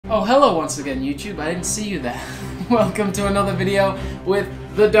Oh, hello once again, YouTube. I didn't see you there. Welcome to another video with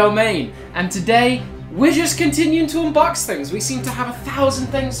the domain. And today, we're just continuing to unbox things. We seem to have 1,000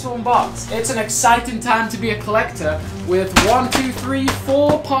 things to unbox. It's an exciting time to be a collector with 1, 2, 3,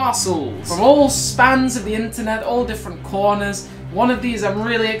 4 parcels from all spans of the internet, all different corners. One of these I'm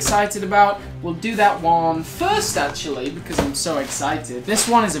really excited about. We'll do that one first, actually, because I'm so excited. This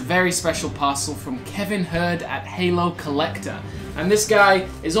one is a very special parcel from Kevin Hurd at Halo Collector. And this guy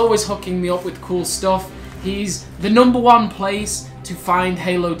is always hooking me up with cool stuff. He's the #1 place to find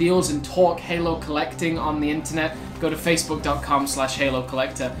Halo deals and talk Halo collecting on the internet. Go to facebook.com/Halo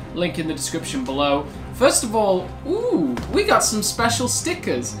Collector. Link in the description below. First of all, ooh, we got some special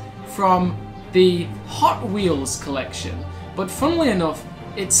stickers from the Hot Wheels collection. But funnily enough,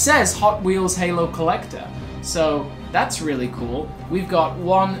 it says Hot Wheels Halo Collector, so that's really cool. We've got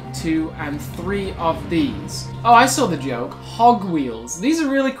 1, 2, and 3 of these. Oh, I saw the joke. Hog Wheels. These are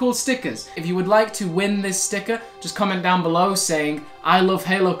really cool stickers. If you would like to win this sticker, just comment down below saying, I love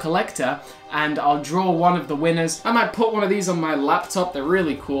Halo Collector, and I'll draw one of the winners. I might put one of these on my laptop. They're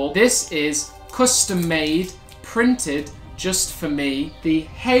really cool. This is custom made, printed just for me, the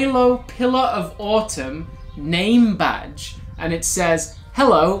Halo Pillar of Autumn name badge. And it says,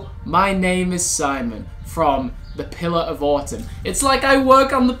 hello, my name is Simon from the Pillar of Autumn. It's like I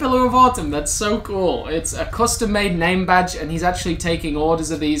work on the Pillar of Autumn. That's so cool. It's a custom-made name badge, and he's actually taking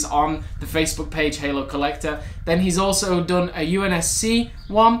orders of these on the Facebook page Halo Collector. Then he's also done a UNSC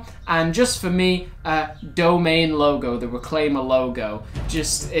one, and just for me, a domain logo, the Reclaimer logo.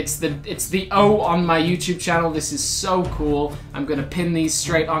 Just it's the O on my YouTube channel. This is so cool. I'm gonna pin these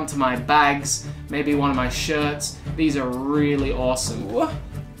straight onto my bags, maybe one of my shirts. These are really awesome. Whoa.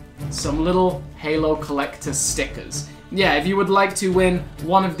 Some little Halo Collector stickers. Yeah, if you would like to win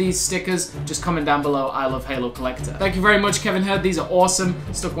one of these stickers, just comment down below, I love Halo Collector. Thank you very much, Kevin Hurd. These are awesome.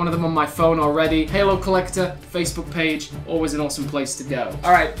 Stuck one of them on my phone already. Halo Collector, Facebook page, always an awesome place to go.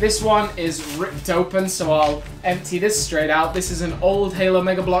 Alright, this one is ripped open, so I'll empty this straight out. This is an old Halo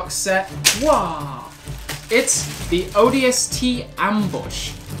Mega Bloks set. Wow! It's the ODST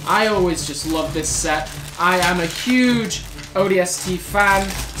Ambush. I always just love this set. I am a huge ODST fan,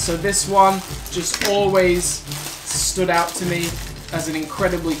 so this one just always stood out to me as an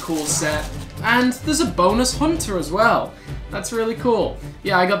incredibly cool set. And there's a bonus hunter as well. That's really cool.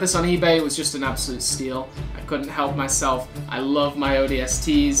 Yeah, I got this on eBay. It was just an absolute steal. I couldn't help myself. I love my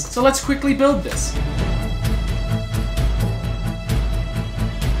ODSTs. So let's quickly build this.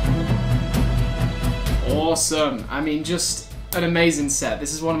 Awesome. I mean, just an amazing set.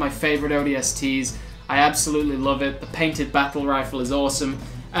 This is one of my favorite ODSTs. I absolutely love it. The painted battle rifle is awesome.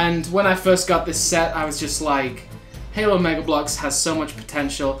 And when I first got this set, I was just like, Halo Mega Bloks has so much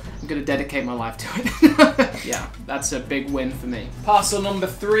potential. I'm gonna dedicate my life to it. Yeah, that's a big win for me. Parcel number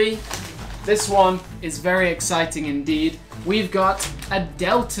 3. This one is very exciting indeed. We've got a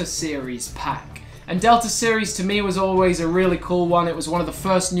Delta Series pack. And Delta Series to me was always a really cool one. It was one of the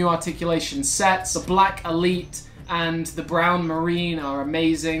first new articulation sets. The Black Elite and the Brown Marine are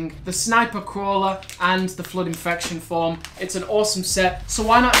amazing. The Sniper Crawler and the Flood Infection Form. It's an awesome set, so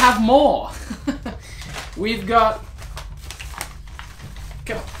why not have more? We've got...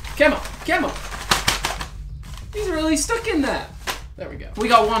 Come on. These are really stuck in there. There we go. We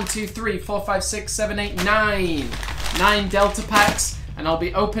got 1, 2, 3, 4, 5, 6, 7, 8, 9. 9 Delta packs, and I'll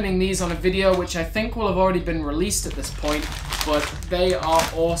be opening these on a video which I think will have already been released at this point, but they are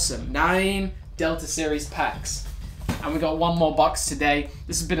awesome. 9 Delta Series packs. And we got one more box today.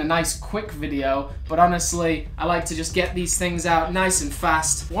 This has been a nice quick video, but honestly, I like to just get these things out nice and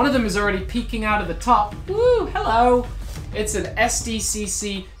fast. One of them is already peeking out of the top. Woo, hello! It's an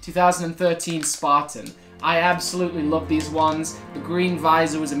SDCC 2013 Spartan. I absolutely love these ones. The green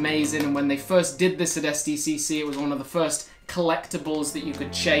visor was amazing, and when they first did this at SDCC, it was one of the first collectibles that you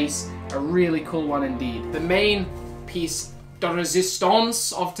could chase. A really cool one indeed. The main piece de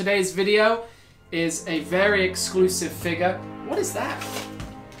resistance of today's video is a very exclusive figure. What is that?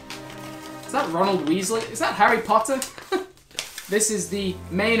 Is that Ronald Weasley? Is that Harry Potter? This is the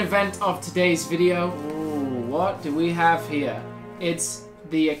main event of today's video. Ooh, what do we have here? It's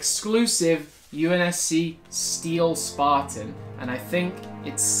the exclusive UNSC Steel Spartan, and I think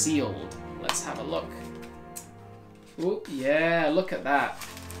it's sealed. Let's have a look. Ooh, yeah, look at that.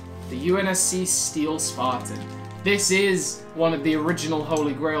 The UNSC Steel Spartan. This is one of the original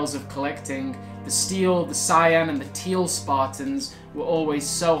holy grails of collecting. The steel, the cyan, and the teal Spartans were always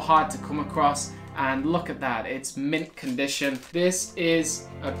so hard to come across, and look at that, it's mint condition. This is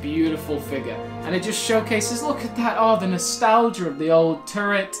a beautiful figure, and it just showcases, look at that, oh, the nostalgia of the old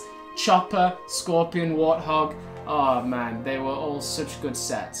turret, chopper, scorpion, warthog. Oh man, they were all such good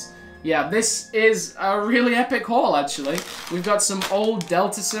sets. Yeah, this is a really epic haul, actually. We've got some old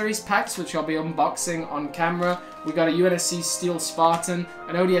Delta Series packs, which I'll be unboxing on camera. We got a UNSC Steel Spartan,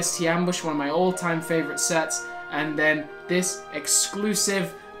 an ODST Ambush, one of my all-time favorite sets, and then this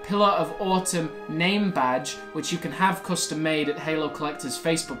exclusive Pillar of Autumn name badge, which you can have custom made at Halo Collector's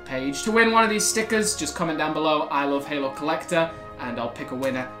Facebook page. To win one of these stickers, just comment down below, I love Halo Collector, and I'll pick a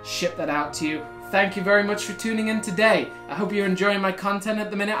winner, ship that out to you. Thank you very much for tuning in today. I hope you're enjoying my content at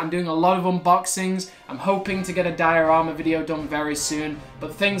the minute. I'm doing a lot of unboxings. I'm hoping to get a diorama video done very soon,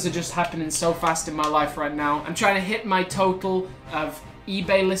 but things are just happening so fast in my life right now. I'm trying to hit my total of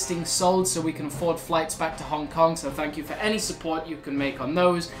eBay listings sold so we can afford flights back to Hong Kong, so thank you for any support you can make on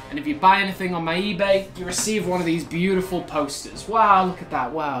those. And if you buy anything on my eBay, you receive one of these beautiful posters. Wow, look at that.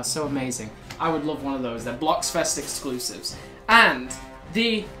 Wow, so amazing. I would love one of those. They're Bloks Fest exclusives. And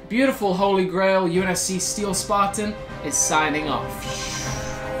the beautiful Holy Grail UNSC Steel Spartan is signing off.